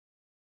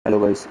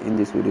Hello guys, in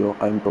this video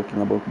I am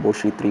talking about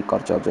Bosch 3 car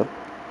charger.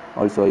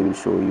 Also I will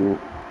show you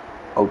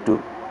how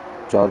to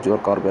charge your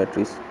car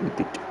batteries with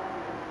it.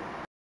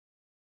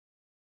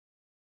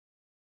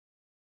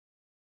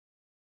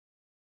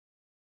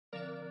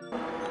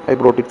 I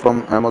brought it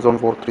from Amazon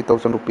for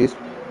 3000 rupees.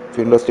 If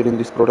you are interested in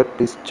this product,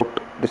 please check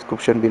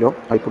description below.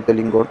 I put the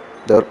link on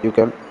there. You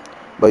can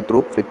buy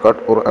through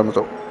Flipkart or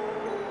Amazon.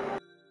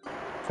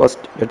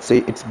 First, let's say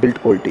its build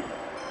quality.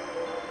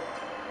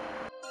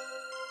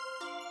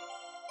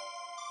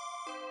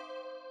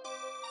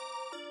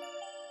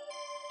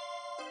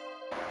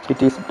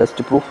 It is dust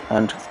proof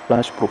and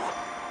splash proof.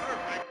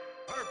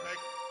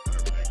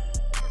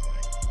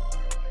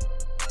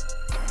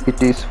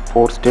 It is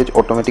 4-stage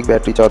automatic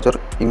battery charger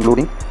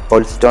including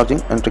pulse charging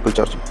and trickle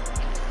charging.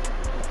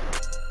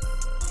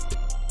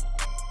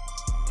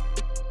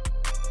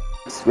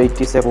 Its weight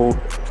is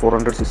about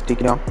 460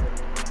 gram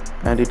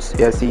and its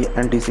AC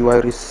and DC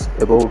wire is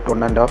about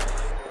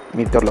 1.5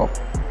 meter long.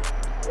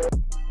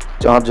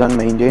 Charge and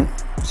maintain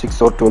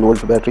 6 or 12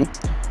 volt battery.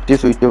 It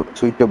is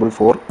suitable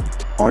for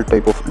all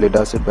type of lead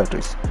acid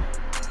batteries.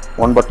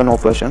 One button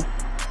operation.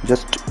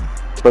 Just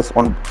press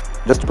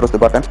the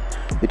button.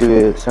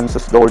 It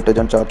senses the voltage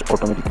and charge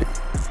automatically.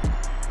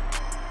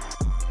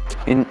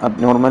 In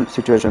abnormal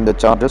situation, the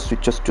charger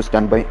switches to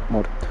standby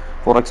mode.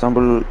 For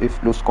example,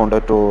 if loose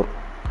contact or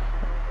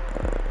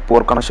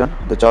poor connection,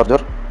 the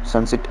charger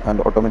senses it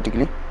and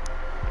automatically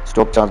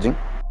stop charging.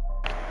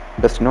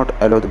 Does not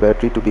allow the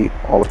battery to be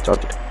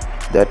overcharged.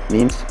 That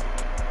means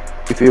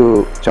if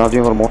you charge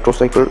your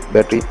motorcycle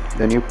battery,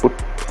 then you put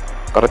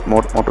correct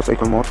mode,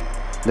 motorcycle mode,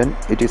 then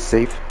it is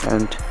safe.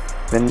 And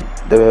when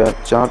the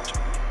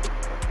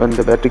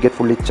battery get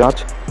fully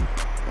charged,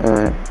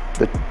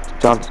 the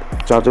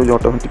charger will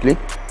automatically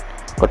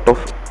cut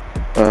off,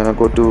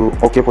 go to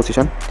OK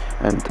position,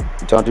 and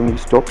charging will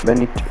stop.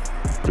 When it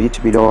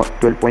reach below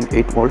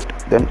 12.8 volt,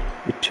 then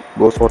it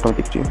goes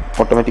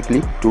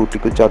automatically to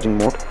trickle charging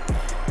mode.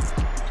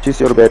 Which is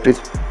your battery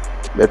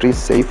is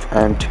safe,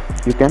 and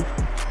you can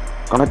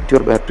connect your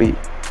battery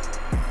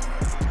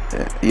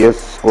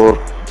yes or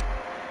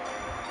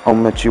how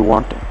much you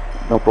want.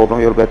 No problem,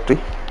 your battery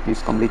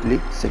is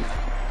completely safe.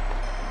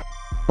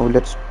 Now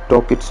let's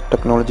talk its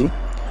technology.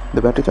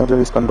 The battery charger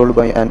is controlled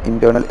by an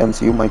internal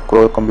MCU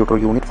microcomputer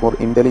unit for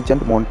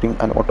intelligent monitoring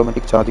and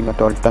automatic charging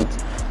at all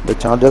times. The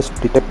chargers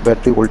detect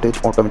battery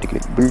voltage automatically,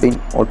 built-in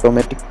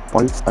automatic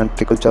pulse and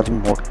trickle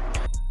charging mode.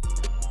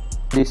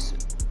 This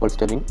pulse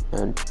charging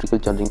and trickle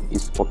charging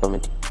is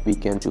automatic. We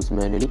can choose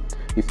manually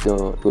if the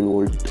 12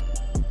 volt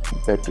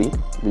battery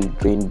will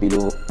drain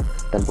below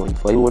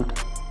 10.5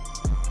 volt.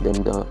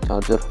 Then the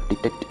charger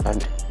detect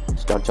and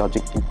start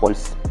charging in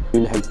pulse. It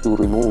will help to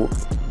remove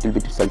little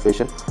bit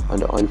sulfation,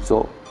 and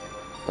also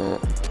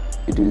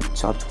it will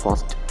charge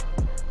fast.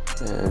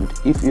 And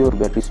if your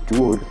battery is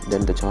too old,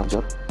 then the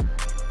charger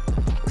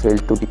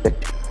failed to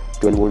detect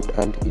 12 volt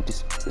and it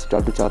is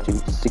start to charge in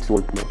 6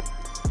 volt mode,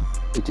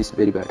 which is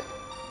very bad.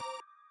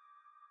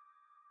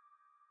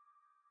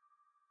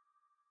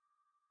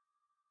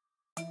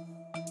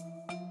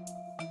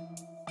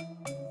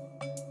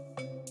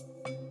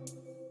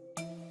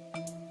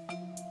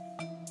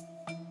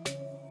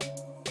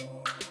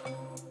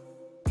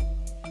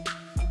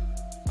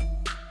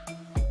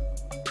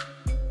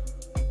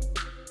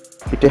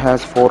 It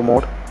has 4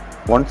 mode,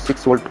 one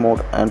 6 volt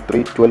mode and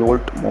 3 12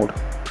 volt mode.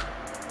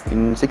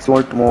 In 6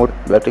 volt mode,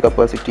 battery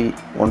capacity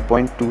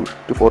 1.2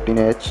 to 14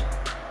 Ah,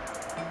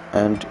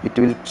 and it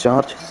will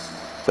charge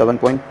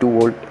 7.2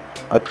 volt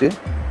at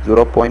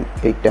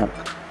 0.8 amp.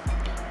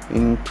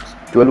 In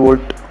 12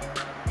 volt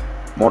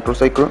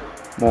motorcycle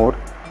mode,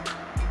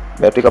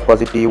 battery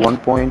capacity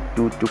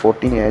 1.2 to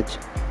 14 Ah,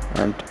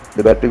 and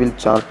the battery will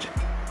charge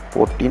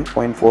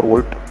 14.4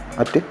 volt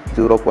at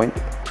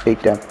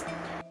 0.8 amp.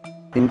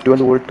 In 12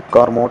 volt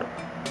car mode,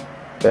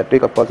 battery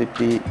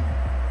capacity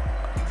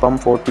from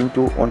 14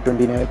 to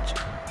 120 Ah,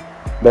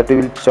 battery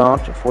will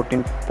charge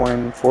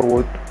 14.4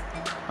 volt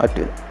at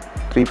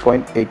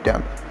 3.8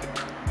 amp.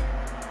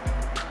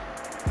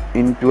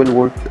 In 12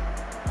 volt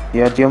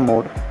AGM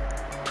mode,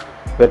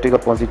 battery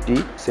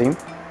capacity same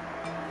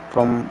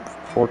from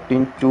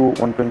 14 to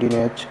 120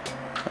 Ah,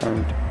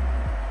 and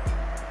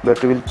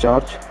battery will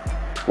charge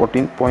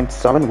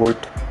 14.7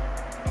 volt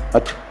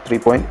at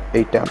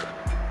 3.8 amp.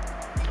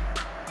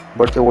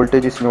 But the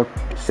voltage is not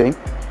same.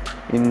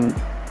 In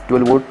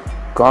 12 volt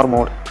car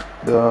mode,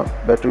 the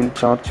battery will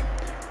charge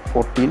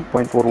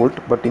 14.4 volt,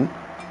 but in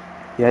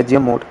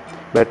AGM mode,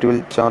 battery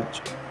will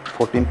charge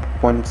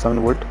 14.7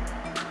 volt,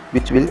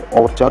 which will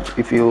overcharge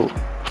if you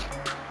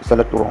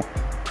select wrong.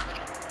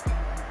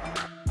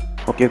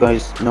 Okay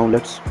guys, now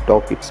let's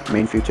talk its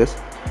main features.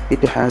 It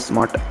has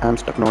smart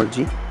amps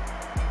technology,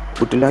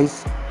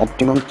 utilize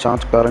optimum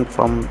charge current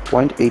from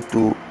 0.8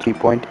 to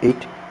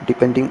 3.8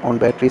 depending on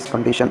battery's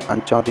condition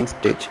and charging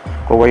stage,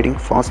 providing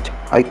fast,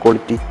 high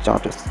quality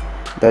chargers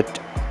that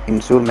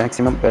ensure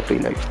maximum battery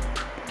life.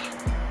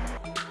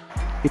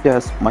 It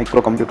has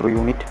microcomputer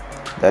unit.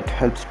 that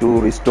helps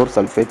to restore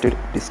sulfated,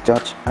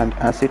 discharge and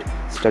acid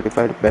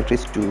stratified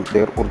batteries to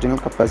their original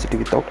capacity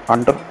without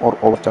under or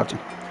overcharging.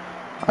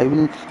 I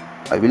will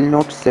I will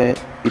not say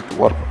it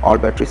work all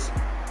batteries,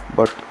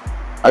 but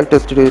I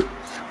tested a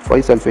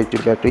 5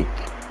 sulfated battery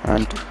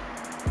and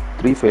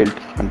 3 failed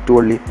and 2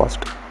 only passed.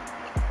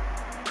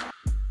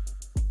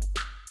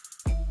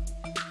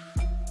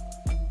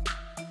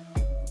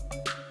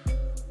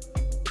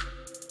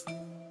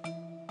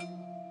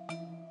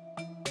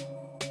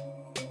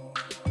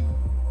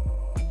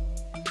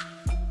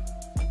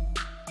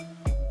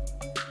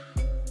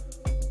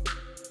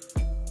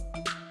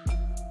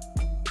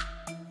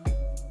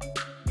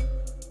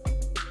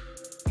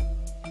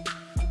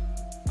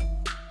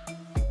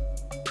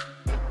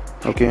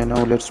 Okay,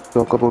 now let's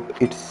talk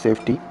about its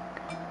safety.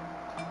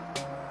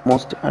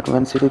 Most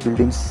advanced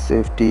building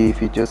safety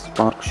features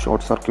spark,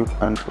 short circuit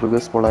and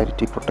reverse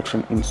polarity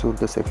protection ensure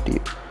the safety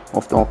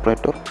of the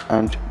operator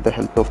and the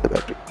health of the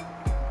battery.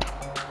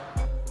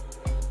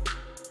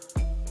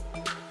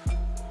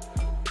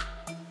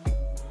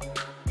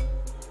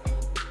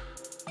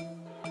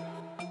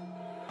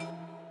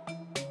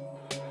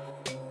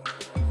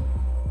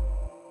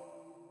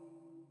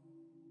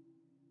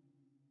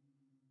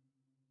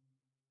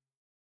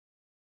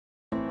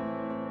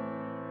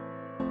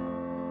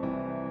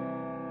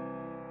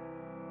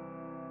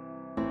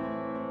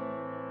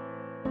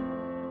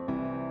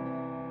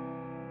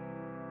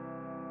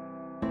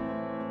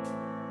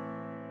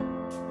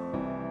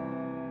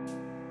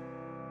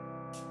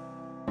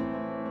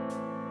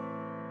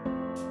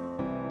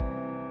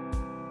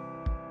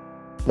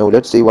 Now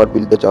let's see what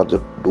will the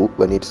charger do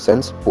when it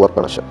sends poor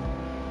connection.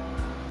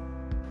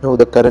 Now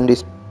the current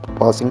is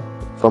passing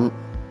from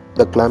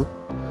the clamp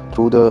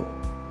through the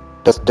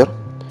tester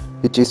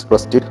which is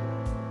rusted.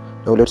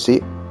 Now let's see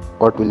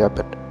what will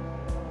happen.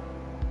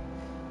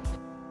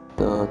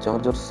 The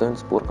charger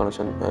sends poor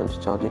connection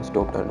and charging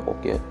stopped and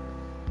OK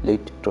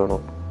light turn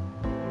on.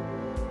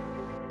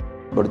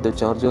 But the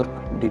charger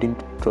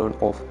didn't turn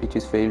off, which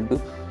is failed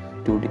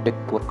to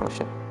detect poor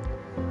connection.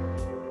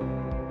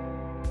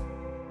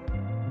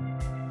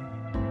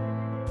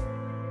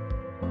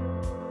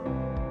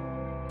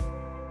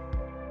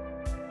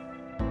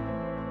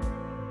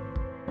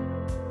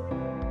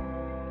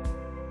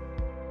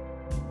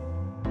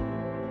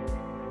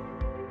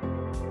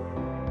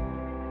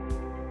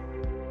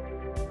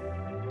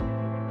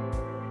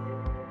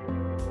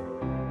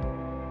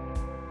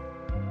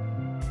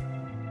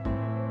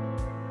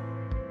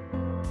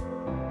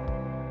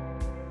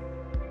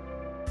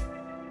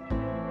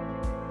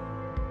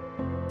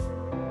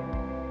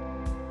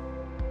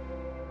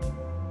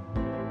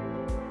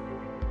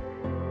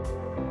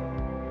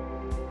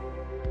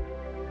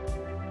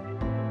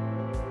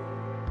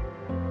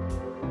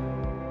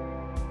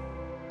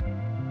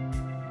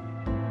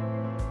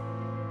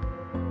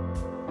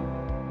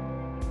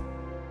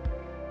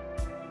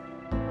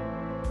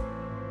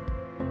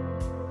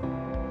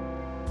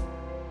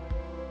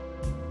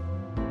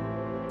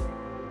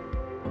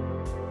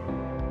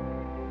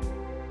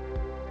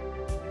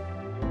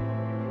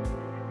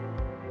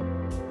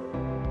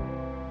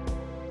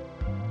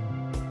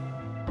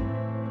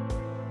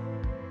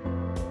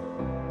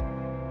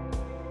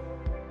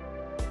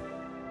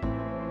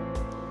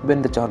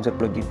 When the charger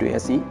plug into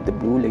AC, the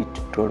blue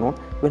light turn on.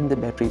 When the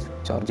battery is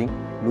charging,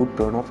 blue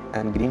turn off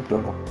and green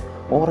turn on.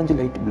 Orange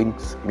light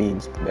blinks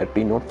means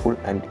battery not full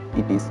and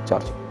it is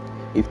charging.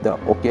 If the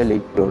OK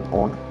light turn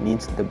on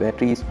means the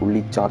battery is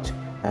fully charged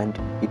and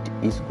it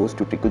is goes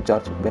to trickle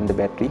charge when the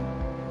battery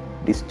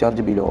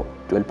discharge below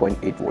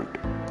 12.8 volt,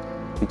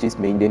 which is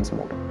maintenance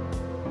mode.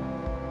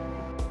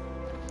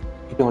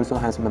 It also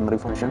has memory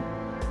function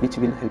which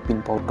will help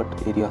in power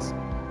cut areas.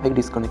 I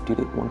disconnected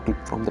one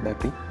clip from the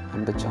battery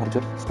and the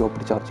charger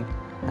stopped charging,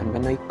 and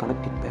when I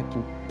connect it back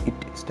in,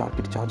 it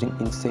started charging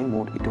in same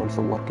mode. It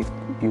also works if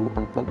you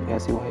unplug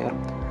AC wire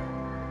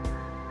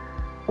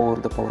or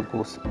the power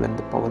goes. When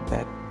the power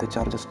back, the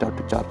charger start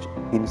to charge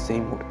in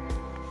same mode.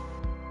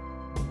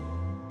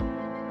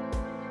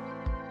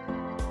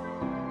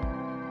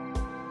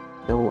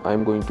 Now I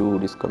am going to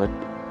disconnect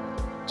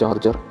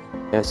charger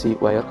AC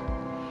wire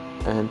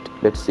and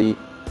let's see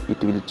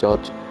it will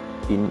charge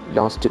in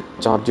last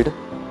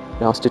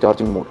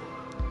charging mode.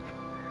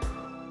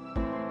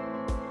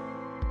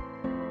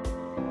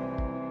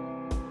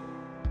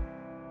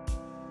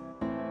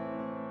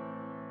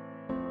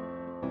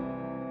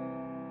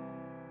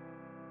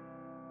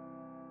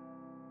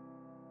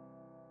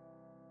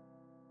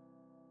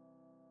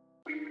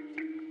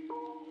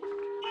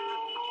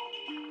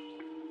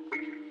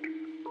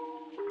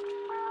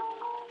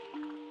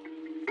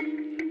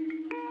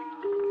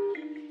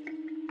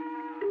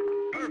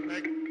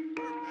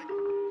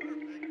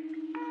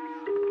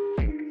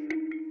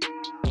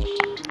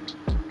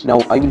 Now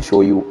I will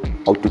show you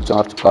how to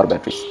charge car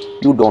batteries.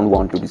 You don't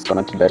want to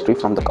disconnect battery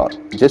from the car.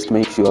 Just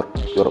make sure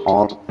your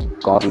all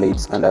car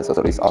lights and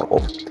accessories are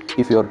off.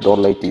 If your door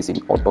light is in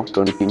auto,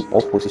 turn it in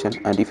off position,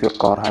 and if your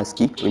car has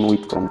key,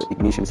 remove it from the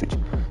ignition switch.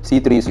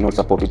 C3 is not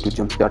supported to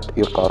jumpstart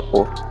your car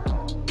or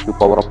to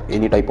power up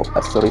any type of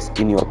accessories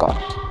in your car.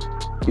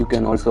 You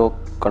can also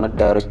connect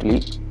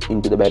directly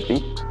into the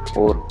battery,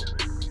 or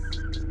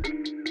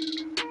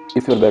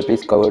if your battery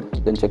is covered,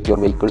 then check your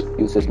vehicle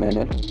usage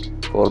manual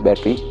for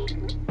battery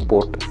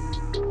port.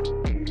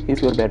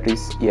 If your battery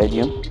is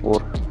AGM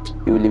or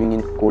you living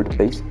in cold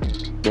place,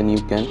 then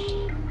you can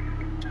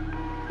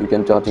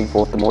charge in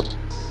fourth mode,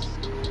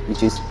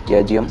 which is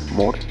AGM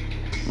mode.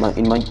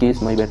 In my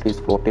case, my battery is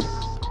floated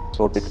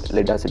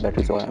lead acid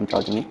battery, so I am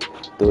charging in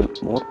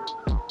third mode,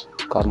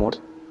 car mode.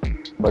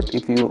 But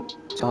if you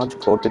charge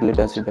floated lead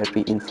acid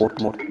battery in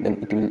fourth mode,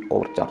 then it will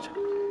overcharge.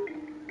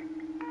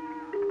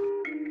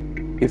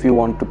 If you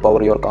want to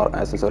power your car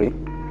accessory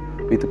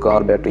with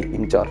car battery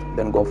in charge,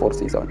 then go for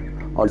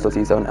C7. Also,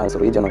 C7 has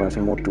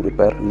regeneration mode to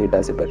repair lead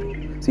acid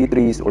battery.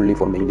 C3 is only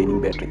for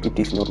maintaining battery. It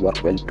is not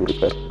work well to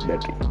repair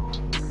battery.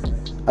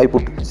 I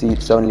put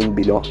C7 link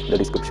below the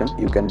description.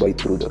 You can buy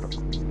through there.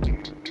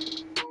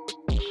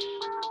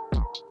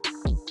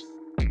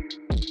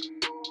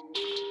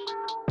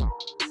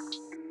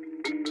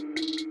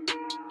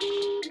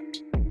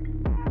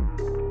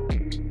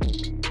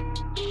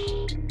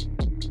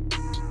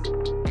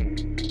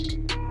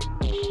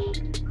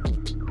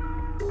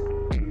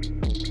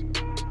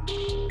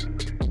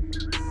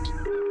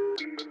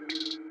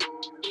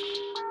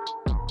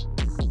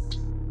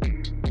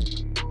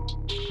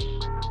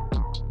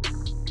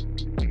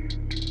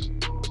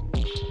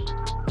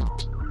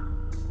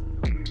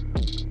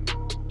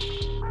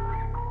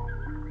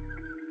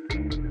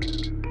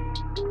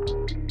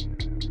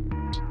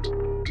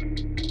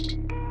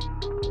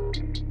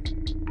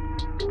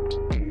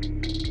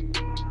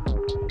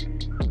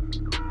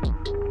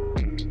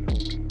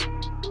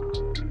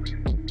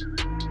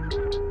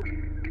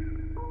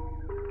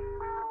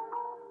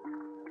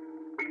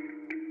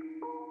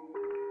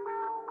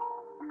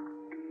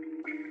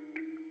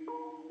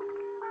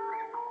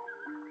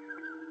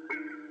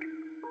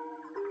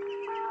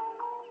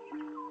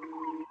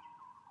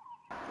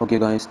 Okay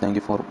guys, thank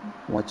you for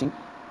watching.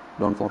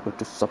 Don't forget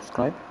to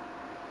subscribe,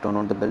 turn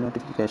on the bell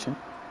notification,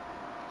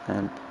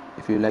 and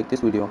if you like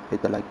this video,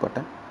 hit the like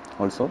button.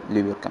 Also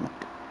leave your comment.